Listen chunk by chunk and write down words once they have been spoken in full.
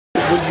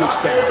do you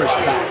expect Chris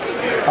back?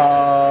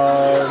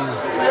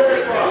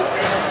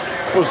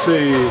 We'll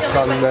see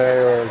Sunday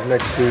or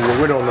next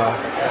Tuesday. We don't know,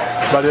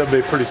 but it'll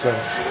be pretty soon.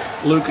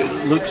 Luke,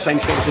 same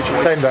sort of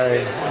situation. Same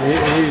thing.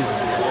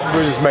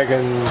 We're just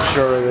making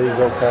sure that he's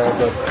okay,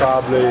 but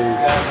probably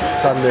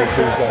Sunday,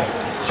 Tuesday.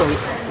 So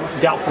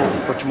doubtful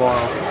for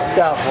tomorrow.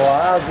 Doubtful.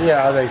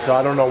 Yeah, I think so.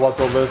 I don't know what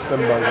they'll list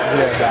him, but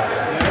yeah, doubtful.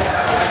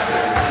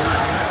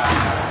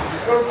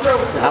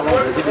 How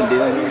long has he been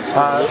dealing with this?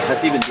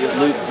 Has he been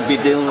Luke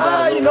been dealing with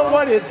that? You know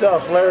what? It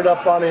flared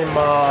up on him.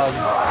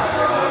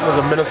 Was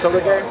a Minnesota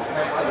game.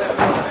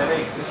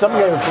 Some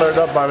game flared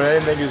up on him. I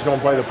didn't think he was going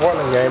to play the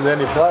Portland game. Then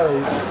he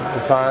plays.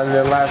 It's fine.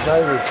 Then last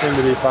night it seemed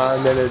to be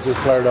fine. Then it just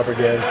flared up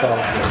again. So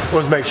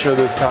let's make sure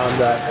this time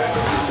that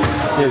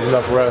he has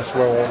enough rest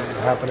where it won't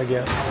happen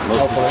again.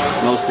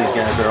 Most of these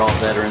guys are all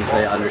veterans.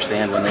 They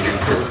understand when they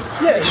need to.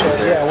 Yeah, sure.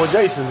 Yeah. Well,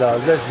 Jason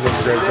does. Jason does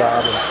a great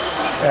job.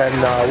 And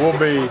we'll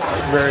be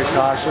very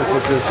cautious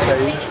at this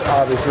stage,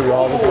 obviously with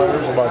all the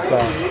players, but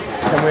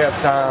and we have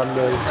time.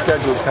 The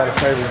schedule is kind of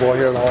favorable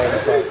here at home,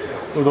 so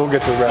we'll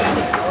get to rest.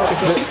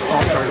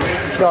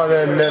 No,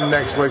 then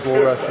next week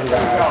we'll rest some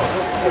guys,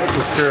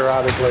 just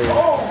periodically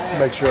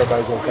make sure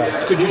everybody's okay.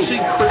 Could you see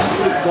Chris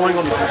going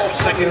on the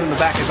second in the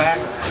back-to-back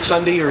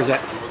Sunday, or is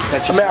that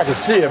just... I mean, I can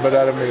see it, but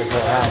that doesn't mean it's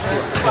going to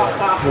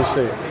happen. We'll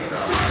see it.